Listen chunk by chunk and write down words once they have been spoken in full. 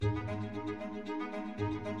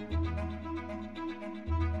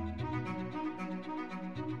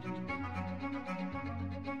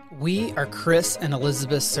We are Chris and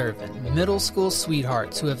Elizabeth Servin, middle school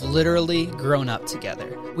sweethearts who have literally grown up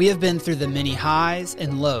together. We have been through the many highs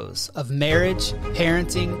and lows of marriage,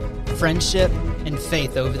 parenting, friendship, and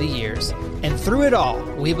faith over the years. And through it all,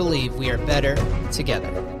 we believe we are better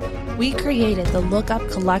together. We created the Look Up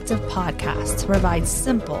Collective podcast to provide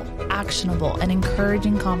simple, actionable, and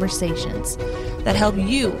encouraging conversations that help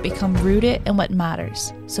you become rooted in what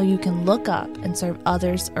matters so you can look up and serve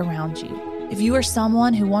others around you. If you are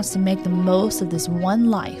someone who wants to make the most of this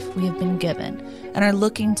one life we have been given and are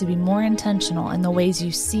looking to be more intentional in the ways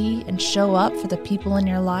you see and show up for the people in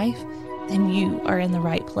your life, then you are in the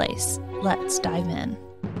right place. Let's dive in.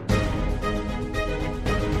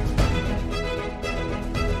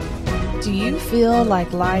 Do you feel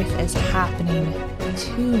like life is happening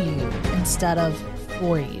to you instead of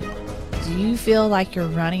for you? Do you feel like you're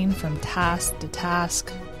running from task to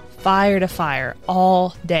task, fire to fire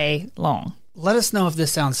all day long? Let us know if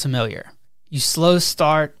this sounds familiar. You slow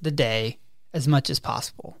start the day as much as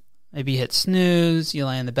possible. Maybe you hit snooze, you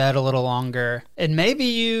lay in the bed a little longer, and maybe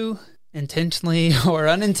you intentionally or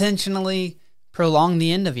unintentionally prolong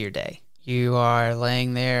the end of your day. You are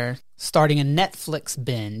laying there starting a Netflix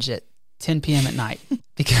binge at 10 p.m. at night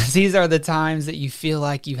because these are the times that you feel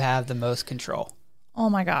like you have the most control. Oh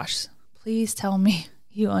my gosh, please tell me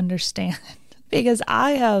you understand because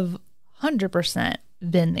I have 100%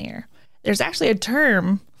 been there. There's actually a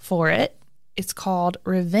term for it. It's called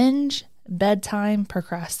revenge bedtime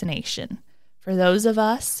procrastination. For those of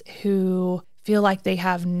us who feel like they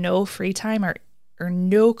have no free time or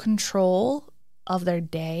no control of their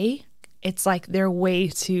day, it's like their way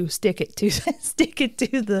to stick it to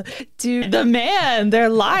the man, their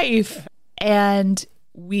life. And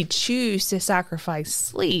we choose to sacrifice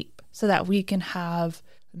sleep so that we can have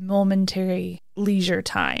momentary leisure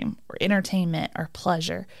time or entertainment or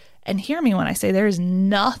pleasure. And hear me when I say there is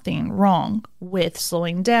nothing wrong with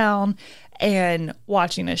slowing down and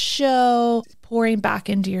watching a show, pouring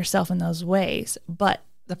back into yourself in those ways. But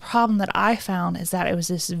the problem that I found is that it was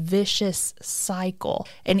this vicious cycle.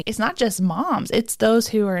 And it's not just moms, it's those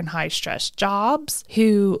who are in high stress jobs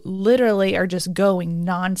who literally are just going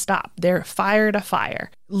nonstop. They're fire to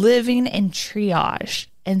fire, living in triage.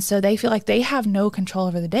 And so they feel like they have no control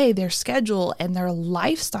over the day. Their schedule and their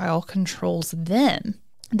lifestyle controls them.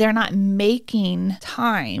 They're not making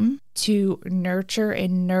time to nurture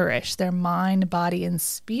and nourish their mind, body, and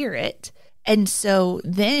spirit. And so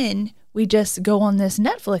then we just go on this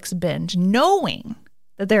Netflix binge knowing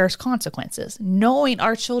that there's consequences, knowing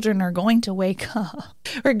our children are going to wake up,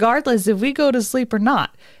 regardless if we go to sleep or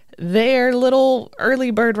not. They're little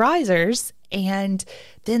early bird risers. And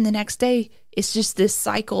then the next day, it's just this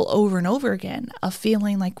cycle over and over again of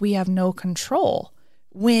feeling like we have no control,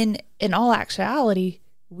 when in all actuality,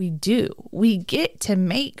 we do. We get to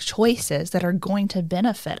make choices that are going to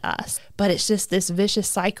benefit us, but it's just this vicious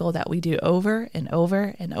cycle that we do over and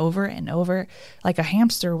over and over and over, like a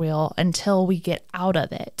hamster wheel, until we get out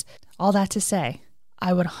of it. All that to say,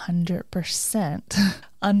 I would 100%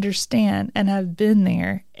 understand and have been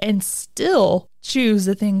there and still choose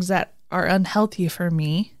the things that are unhealthy for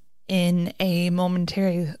me in a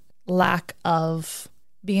momentary lack of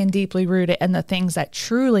being deeply rooted in the things that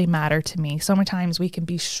truly matter to me. So many times we can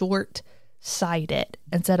be short-sighted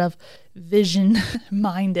instead of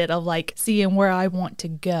vision-minded of like seeing where I want to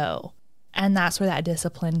go. And that's where that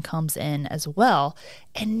discipline comes in as well.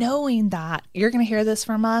 And knowing that you're going to hear this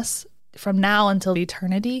from us from now until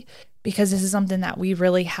eternity, because this is something that we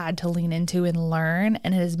really had to lean into and learn.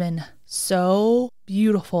 And it has been so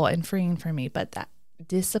beautiful and freeing for me. But that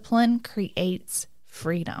discipline creates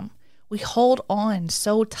freedom. We hold on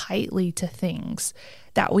so tightly to things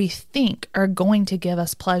that we think are going to give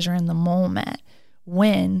us pleasure in the moment,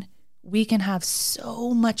 when we can have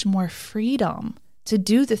so much more freedom to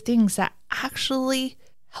do the things that actually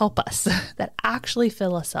help us, that actually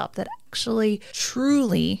fill us up, that actually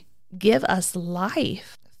truly give us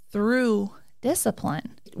life through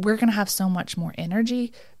discipline. We're going to have so much more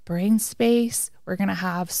energy, brain space. We're going to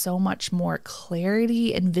have so much more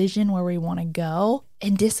clarity and vision where we want to go.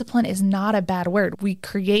 And discipline is not a bad word. We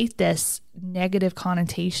create this negative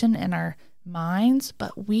connotation in our minds,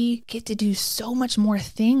 but we get to do so much more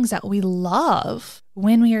things that we love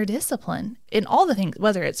when we are disciplined in all the things,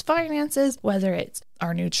 whether it's finances, whether it's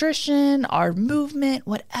our nutrition, our movement,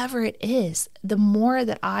 whatever it is. The more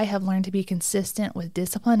that I have learned to be consistent with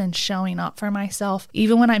discipline and showing up for myself,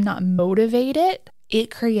 even when I'm not motivated, it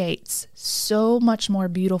creates so much more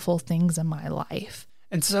beautiful things in my life.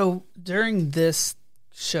 And so during this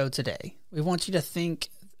show today, we want you to think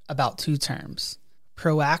about two terms: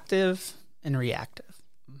 proactive and reactive.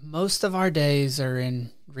 Most of our days are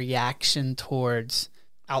in reaction towards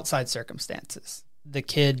outside circumstances. The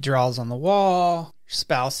kid draws on the wall, your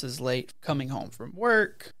spouse is late coming home from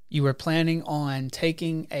work, you were planning on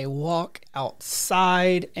taking a walk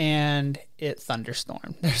outside and it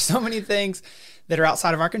thunderstormed. There's so many things that are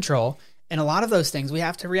outside of our control, and a lot of those things we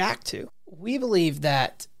have to react to. We believe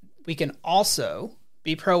that we can also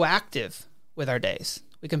be proactive with our days.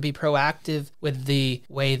 We can be proactive with the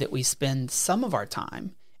way that we spend some of our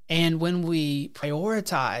time. And when we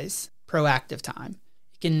prioritize proactive time,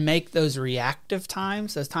 it can make those reactive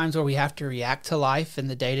times, those times where we have to react to life in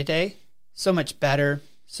the day-to-day, so much better,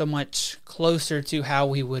 so much closer to how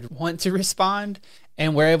we would want to respond,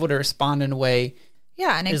 and we're able to respond in a way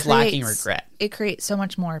and is lacking regret. It creates so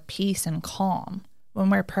much more peace and calm when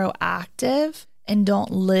we're proactive and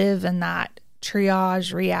don't live in that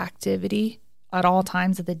triage reactivity at all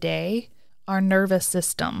times of the day. Our nervous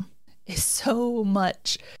system is so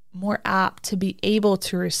much more apt to be able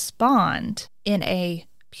to respond in a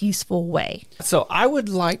peaceful way. So I would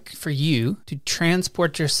like for you to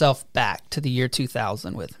transport yourself back to the year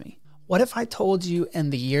 2000 with me. What if I told you in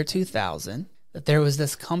the year 2000 that there was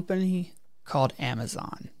this company called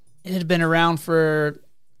Amazon? It had been around for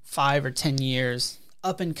 5 or 10 years,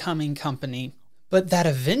 up and coming company, but that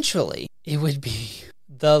eventually it would be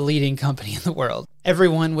the leading company in the world.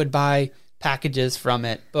 Everyone would buy packages from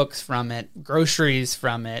it, books from it, groceries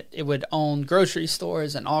from it. It would own grocery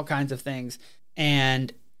stores and all kinds of things.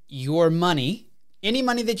 And your money, any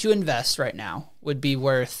money that you invest right now, would be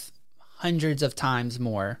worth hundreds of times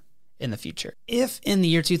more in the future. If in the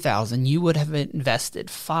year 2000 you would have invested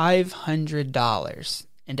 $500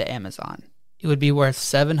 into Amazon, it would be worth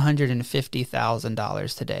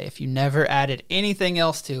 $750,000 today. If you never added anything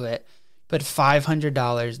else to it, put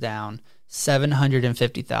 $500 down,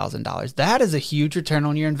 $750,000. That is a huge return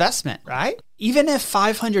on your investment, right? Even if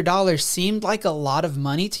 $500 seemed like a lot of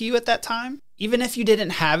money to you at that time, even if you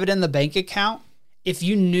didn't have it in the bank account, if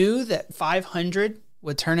you knew that 500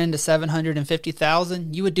 would turn into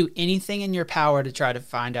 750,000, you would do anything in your power to try to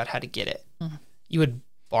find out how to get it. You would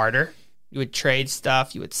barter, you would trade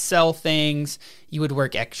stuff, you would sell things, you would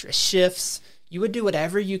work extra shifts, you would do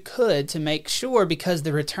whatever you could to make sure, because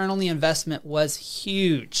the return on the investment was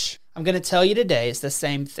huge. I'm going to tell you today, it's the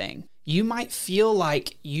same thing. You might feel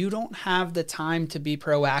like you don't have the time to be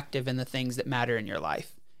proactive in the things that matter in your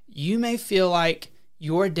life. You may feel like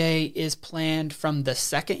your day is planned from the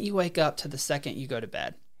second you wake up to the second you go to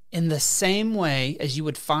bed. In the same way as you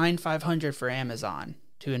would find 500 for Amazon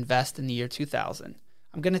to invest in the year 2000,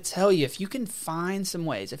 I'm going to tell you, if you can find some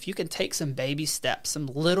ways, if you can take some baby steps, some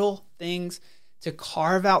little things to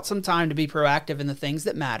carve out some time to be proactive in the things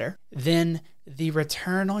that matter, then the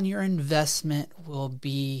return on your investment will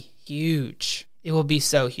be huge. It will be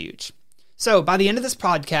so huge. So by the end of this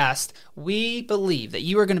podcast, we believe that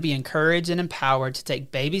you are going to be encouraged and empowered to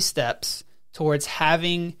take baby steps towards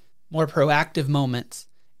having more proactive moments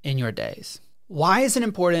in your days. Why is it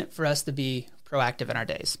important for us to be proactive in our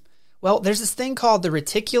days? Well, there's this thing called the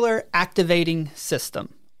reticular activating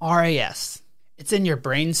system, RAS. It's in your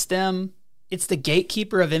brainstem. It's the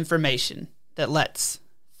gatekeeper of information that lets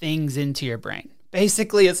things into your brain.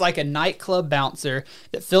 Basically, it's like a nightclub bouncer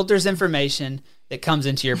that filters information that comes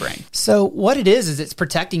into your brain. So what it is it's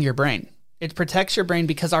protecting your brain. It protects your brain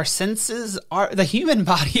because our senses the human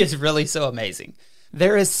body is really so amazing.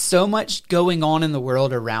 There is so much going on in the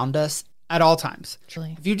world around us at all times.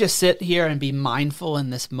 Truly. If you just sit here and be mindful in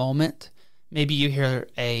this moment, maybe you hear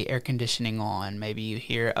a air conditioning on, maybe you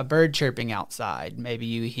hear a bird chirping outside, maybe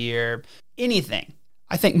you hear anything.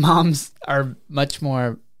 I think moms are much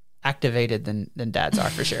more activated than dads are,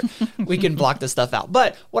 for sure. We can block this stuff out.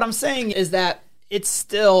 But what I'm saying is that it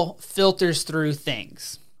still filters through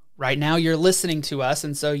things. Right now you're listening to us,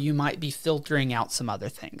 and so you might be filtering out some other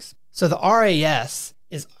things. So the RAS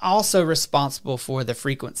is also responsible for the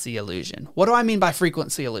frequency illusion. What do I mean by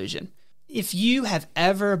frequency illusion? If you have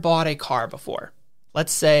ever bought a car before,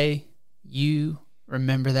 let's say you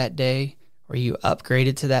remember that day where you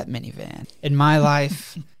upgraded to that minivan. In my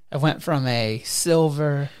life, I went from a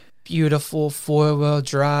silver, beautiful 4-wheel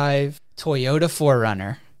drive Toyota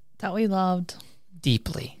 4Runner. That we loved.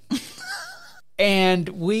 Deeply. And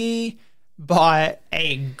we bought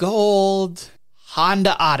a gold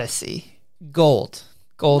Honda Odyssey. Gold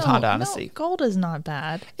Honda Odyssey. No, gold is not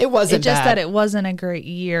bad. It wasn't It's just bad. that it wasn't a great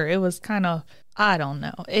year. It was kind of, I don't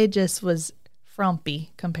know. It just was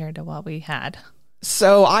frumpy compared to what we had.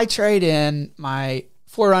 So I trade in my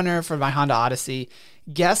 4Runner for my Honda Odyssey.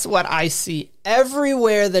 Guess what I see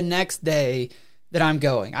everywhere the next day that I'm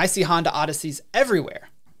going? I see Honda Odysseys everywhere.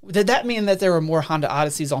 Did that mean that there were more Honda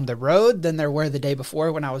Odysseys on the road than there were the day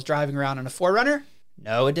before when I was driving around in a 4Runner?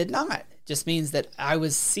 No, it did not. It just means that I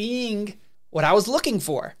was seeing what I was looking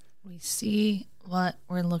for. We see what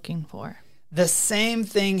we're looking for. The same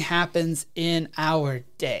thing happens in our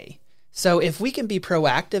day. So if we can be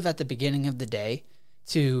proactive at the beginning of the day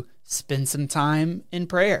to spend some time in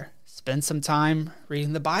prayer, spend some time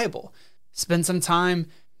reading the Bible, spend some time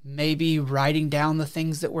maybe writing down the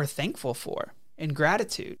things that we're thankful for in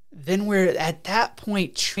gratitude, then we're at that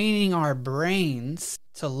point training our brains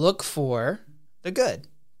to look for the good,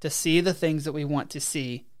 to see the things that we want to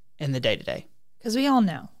see in the day-to-day. Because we all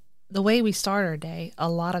know the way we start our day, a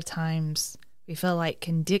lot of times we feel like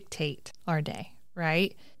can dictate our day,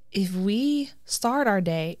 right? If we start our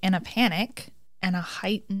day in a panic and a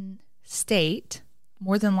heightened state,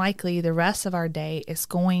 more than likely the rest of our day is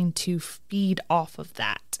going to feed off of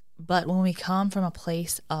that. But when we come from a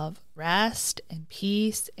place of rest and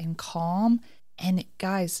peace and calm, and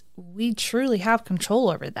guys, we truly have control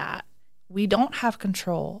over that. We don't have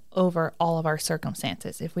control over all of our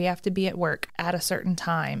circumstances. If we have to be at work at a certain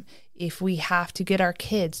time, if we have to get our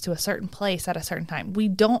kids to a certain place at a certain time, we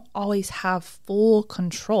don't always have full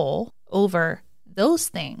control over those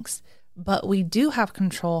things. But we do have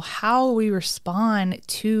control how we respond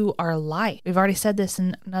to our life. We've already said this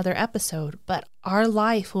in another episode, but our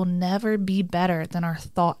life will never be better than our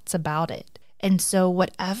thoughts about it. And so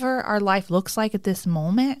whatever our life looks like at this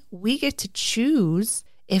moment, we get to choose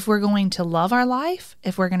if we're going to love our life,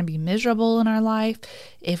 if we're going to be miserable in our life,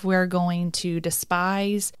 if we're going to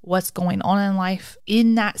despise what's going on in life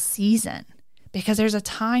in that season. Because there's a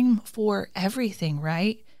time for everything,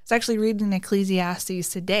 right? I was actually reading Ecclesiastes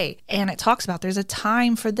today, and it talks about there's a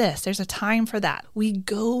time for this, there's a time for that. We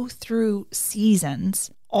go through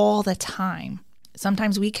seasons all the time.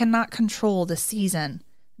 Sometimes we cannot control the season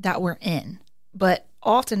that we're in, but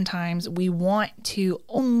oftentimes we want to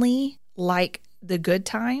only like the good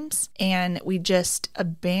times, and we just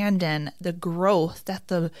abandon the growth that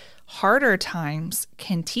the harder times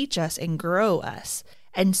can teach us and grow us.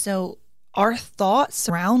 And so our thoughts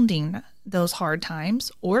surrounding those hard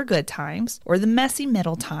times or good times or the messy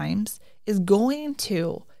middle times is going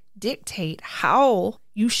to dictate how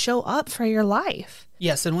you show up for your life.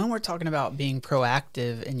 Yes, and when we're talking about being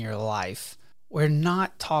proactive in your life, we're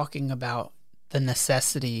not talking about the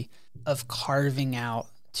necessity of carving out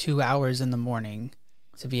 2 hours in the morning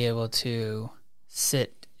to be able to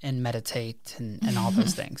sit and meditate and all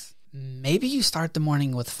those things. Maybe you start the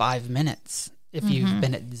morning with 5 minutes if you've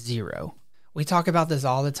been at 0. We talk about this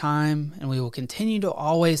all the time, and we will continue to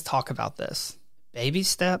always talk about this. Baby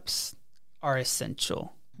steps are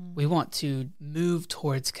essential. We want to move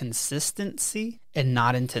towards consistency and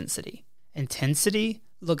not intensity. Intensity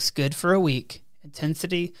looks good for a week.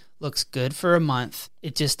 Intensity looks good for a month.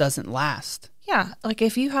 It just doesn't last. Yeah, like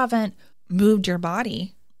if you haven't moved your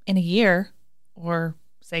body in a year or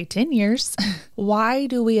say 10 years, why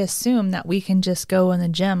do we assume that we can just go in the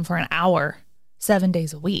gym for an hour, 7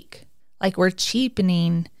 days a week? Like we're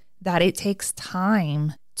cheapening that it takes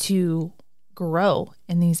time to grow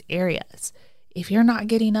in these areas. If you're not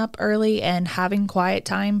getting up early and having quiet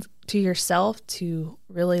time to yourself to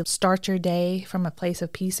really start your day from a place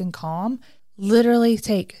of peace and calm, literally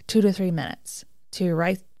take 2 to 3 minutes to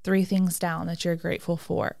write 3 things down that you're grateful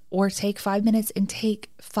for, or take 5 minutes and take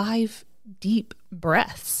 5 deep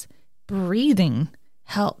breaths. Breathing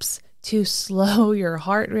helps to slow your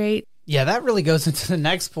heart rate. Yeah, that really goes into the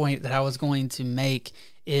next point that I was going to make,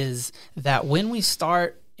 is that when we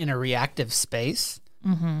start in a reactive space,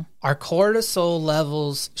 our cortisol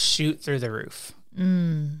levels shoot through the roof.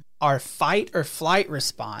 Our fight or flight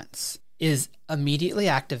response is immediately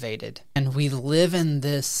activated, and we live in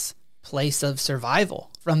this place of survival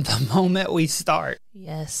from the moment we start.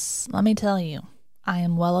 Yes, let me tell you, I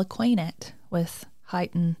am well acquainted with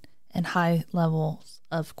heightened and high levels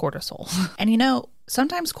of cortisol. And you know,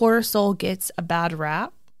 sometimes cortisol gets a bad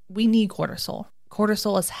rap. We need cortisol.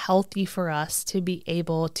 Cortisol is healthy for us to be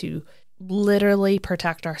able to literally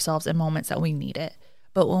protect ourselves in moments that we need it.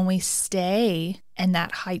 But when we stay in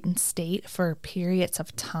that heightened state for periods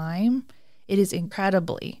of time, it is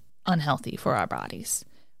incredibly unhealthy for our bodies.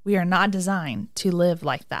 We are not designed to live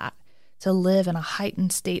like that, to live in a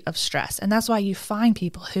heightened state of stress. And that's why you find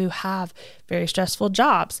people who have very stressful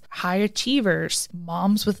jobs, high achievers,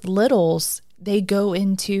 moms with littles, they go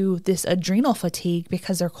into this adrenal fatigue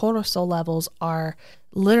because their cortisol levels are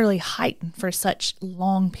literally heightened for such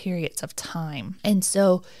long periods of time. And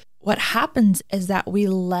so what happens is that we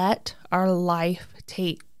let our life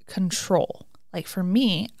take control. Like for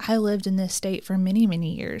me, I lived in this state for many,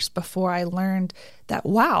 many years before I learned that,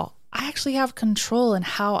 wow, I actually have control in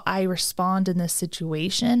how I respond in this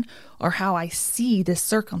situation or how I see this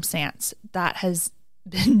circumstance that has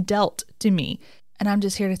been dealt to me. And I'm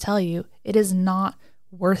just here to tell you, it is not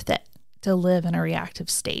worth it to live in a reactive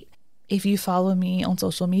state. If you follow me on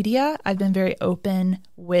social media, I've been very open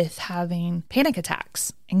with having panic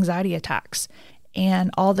attacks, anxiety attacks.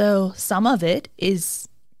 And although some of it is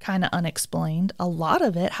kind of unexplained, a lot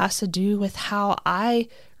of it has to do with how I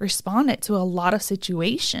responded to a lot of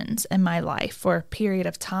situations in my life for a period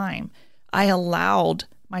of time. I allowed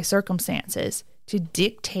my circumstances to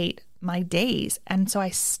dictate my days. And so I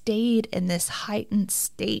stayed in this heightened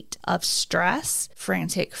state of stress,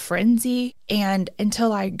 frantic frenzy. And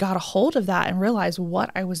until I got a hold of that and realized what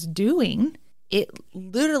I was doing, it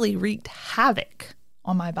literally wreaked havoc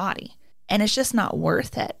on my body. And it's just not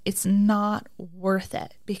worth it. It's not worth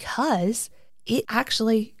it because it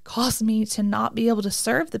actually caused me to not be able to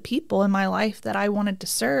serve the people in my life that I wanted to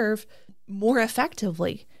serve more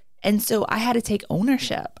effectively. And so I had to take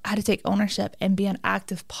ownership. I had to take ownership and be an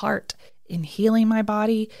active part in healing my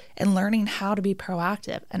body and learning how to be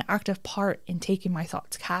proactive, an active part in taking my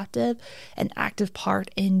thoughts captive, an active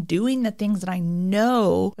part in doing the things that I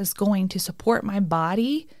know was going to support my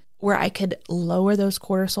body where I could lower those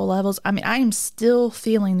cortisol levels. I mean, I am still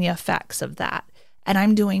feeling the effects of that. And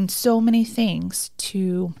I'm doing so many things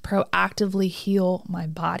to proactively heal my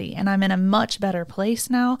body. And I'm in a much better place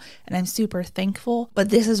now, and I'm super thankful.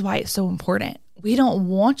 But this is why it's so important. We don't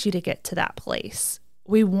want you to get to that place.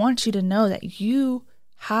 We want you to know that you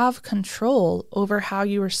have control over how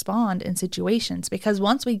you respond in situations. Because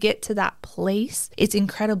once we get to that place, it's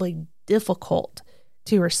incredibly difficult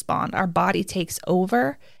to respond. Our body takes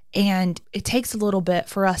over, and it takes a little bit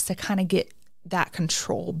for us to kind of get that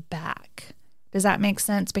control back. Does that make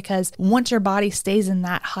sense? Because once your body stays in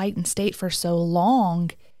that heightened state for so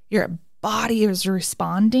long, your body is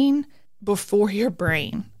responding before your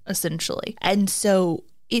brain, essentially. And so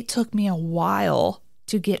it took me a while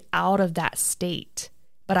to get out of that state,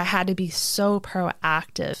 but I had to be so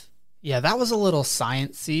proactive. Yeah, that was a little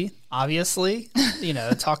sciencey, obviously,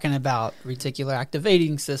 talking about reticular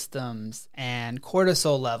activating systems and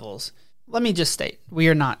cortisol levels. Let me just state, we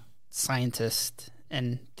are not scientists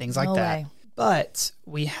and things like that. Way. But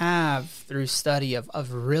we have, through study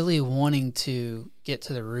of really wanting to get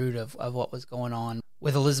to the root of what was going on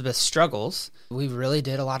with Elizabeth's struggles, we really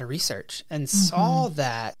did a lot of research and saw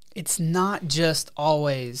that it's not just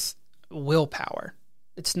always willpower.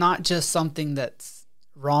 It's not just something that's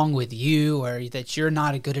wrong with you or that you're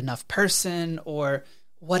not a good enough person or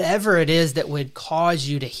whatever it is that would cause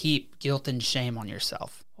you to heap guilt and shame on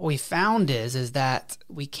yourself. What we found is that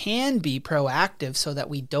we can be proactive so that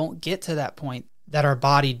we don't get to that point that our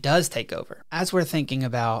body does take over. As we're thinking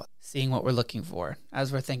about seeing what we're looking for,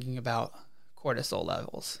 as we're thinking about cortisol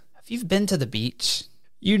levels. If you've been to the beach,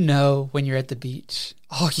 you know when you're at the beach,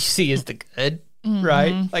 all you see is the good,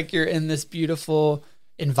 right? Like you're in this beautiful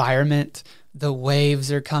environment. The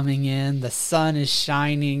waves are coming in, the sun is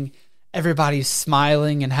shining, everybody's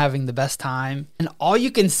smiling and having the best time. And all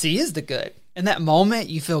you can see is the good. In that moment,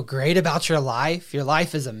 you feel great about your life. Your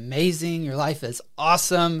life is amazing. Your life is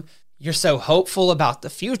awesome. You're so hopeful about the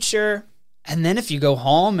future. And then if you go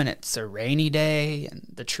home and it's a rainy day and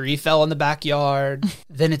the tree fell in the backyard,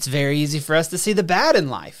 then it's very easy for us to see the bad in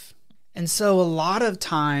life. And so a lot of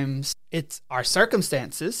times it's our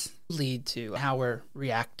circumstances lead to how we're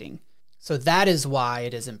reacting. So that is why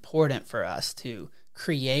it is important for us to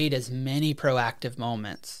create as many proactive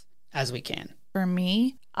moments as we can. For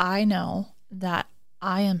me, I know that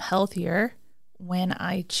I am healthier when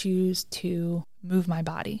I choose to move my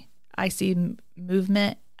body. I see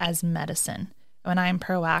movement as medicine. When I'm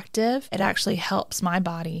proactive, it actually helps my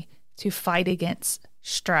body to fight against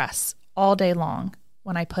stress all day long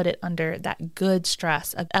when I put it under that good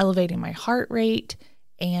stress of elevating my heart rate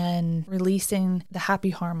and releasing the happy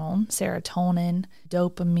hormone, serotonin,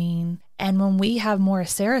 dopamine. And when we have more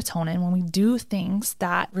serotonin, when we do things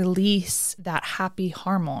that release that happy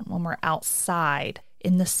hormone, when we're outside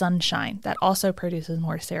in the sunshine, that also produces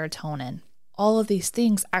more serotonin. All of these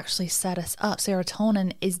things actually set us up.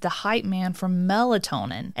 Serotonin is the hype man for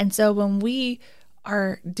melatonin. And so when we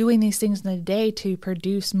are doing these things in the day to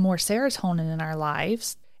produce more serotonin in our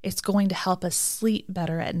lives, it's going to help us sleep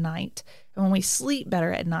better at night. And when we sleep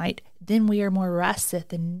better at night, then we are more rested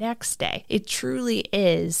the next day. It truly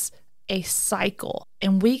is a cycle,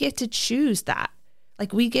 and we get to choose that.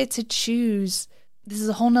 Like we get to choose. This is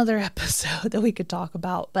a whole nother episode that we could talk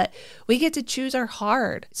about, but we get to choose our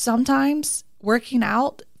hard. Sometimes working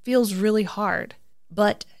out feels really hard,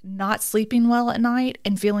 but not sleeping well at night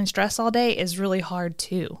and feeling stressed all day is really hard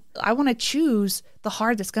too. I want to choose the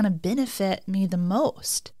hard that's going to benefit me the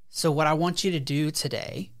most. So what I want you to do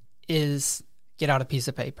today is get out a piece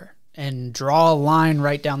of paper and draw a line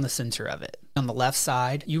right down the center of it. On the left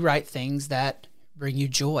side, you write things that bring you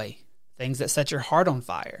joy, things that set your heart on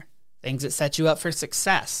fire, things that set you up for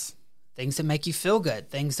success, things that make you feel good,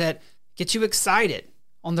 things that get you excited.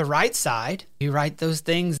 On the right side, you write those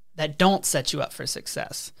things that don't set you up for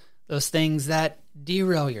success, those things that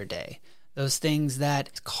derail your day, those things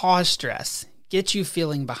that cause stress, get you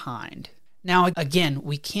feeling behind. Now, again,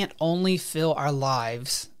 we can't only fill our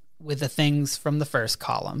lives with the things from the first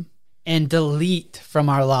column and delete from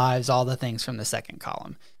our lives all the things from the second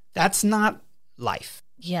column. That's not life.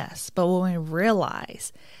 Yes, but when we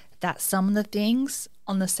realize that some of the things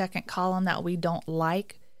on the second column that we don't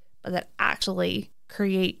like, but that actually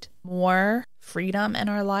create more freedom in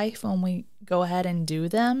our life when we go ahead and do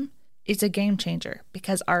them, it's a game changer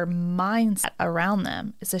because our mindset around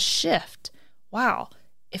them is a shift. Wow,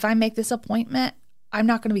 if I make this appointment, I'm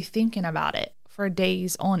not going to be thinking about it for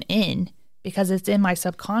days on end because it's in my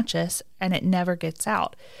subconscious and it never gets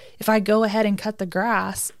out. If I go ahead and cut the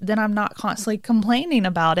grass, then I'm not constantly complaining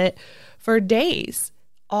about it for days.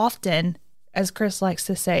 Often, as Chris likes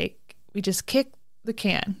to say, we just kick the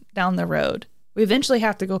can down the road. We eventually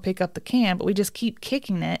have to go pick up the can, but we just keep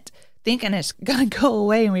kicking it, thinking it's going to go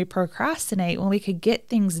away, and we procrastinate when we could get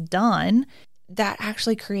things done. That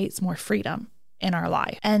actually creates more freedom in our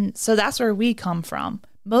life. And so that's where we come from.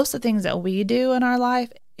 Most of the things that we do in our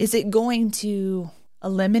life, is it going to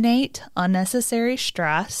eliminate unnecessary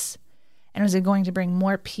stress? And is it going to bring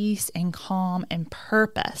more peace and calm and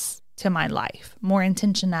purpose to my life, more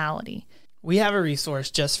intentionality? We have a resource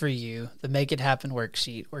just for you, the Make It Happen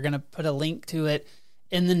worksheet. We're going to put a link to it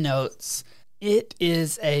in the notes. It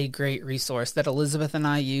is a great resource that Elizabeth and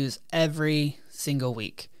I use every single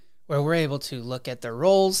week, where we're able to look at the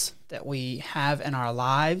roles that we have in our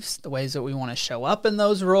lives, the ways that we want to show up in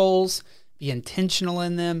those roles, be intentional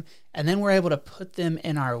in them, and then we're able to put them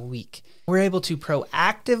in our week. We're able to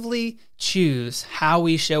proactively choose how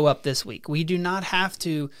we show up this week. We do not have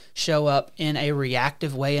to show up in a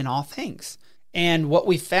reactive way in all things. And what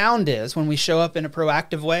we found is when we show up in a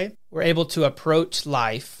proactive way, we're able to approach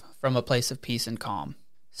life from a place of peace and calm.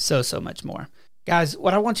 So much more. Guys,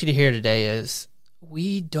 what I want you to hear today is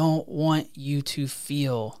we don't want you to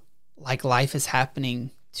feel like life is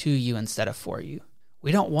happening to you instead of for you.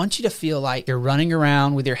 We don't want you to feel like you're running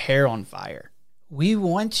around with your hair on fire. We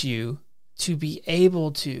want you to be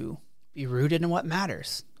able to be rooted in what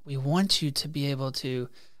matters. We want you to be able to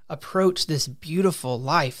approach this beautiful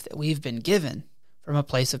life that we've been given from a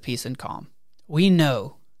place of peace and calm. We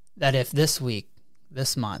know that if this week,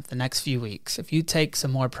 this month, the next few weeks, if you take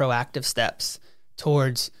some more proactive steps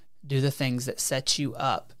towards do the things that set you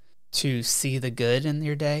up to see the good in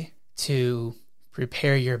your day, to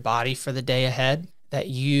prepare your body for the day ahead, that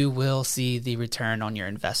you will see the return on your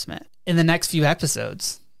investment. In the next few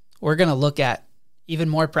episodes, we're going to look at even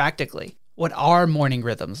more practically what our morning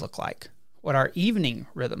rhythms look like, what our evening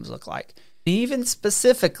rhythms look like, and even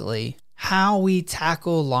specifically how we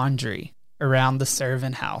tackle laundry around the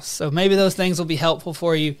servant house. So maybe those things will be helpful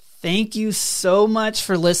for you. Thank you so much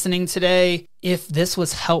for listening today. If this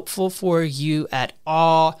was helpful for you at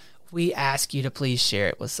all, we ask you to please share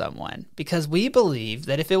it with someone because we believe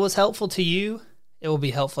that if it was helpful to you, it will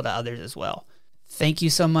be helpful to others as well. Thank you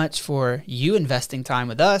so much for you investing time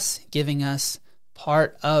with us, giving us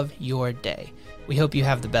part of your day. We hope you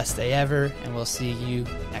have the best day ever, and we'll see you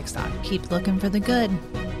next time. Keep looking for the good.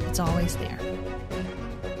 It's always there.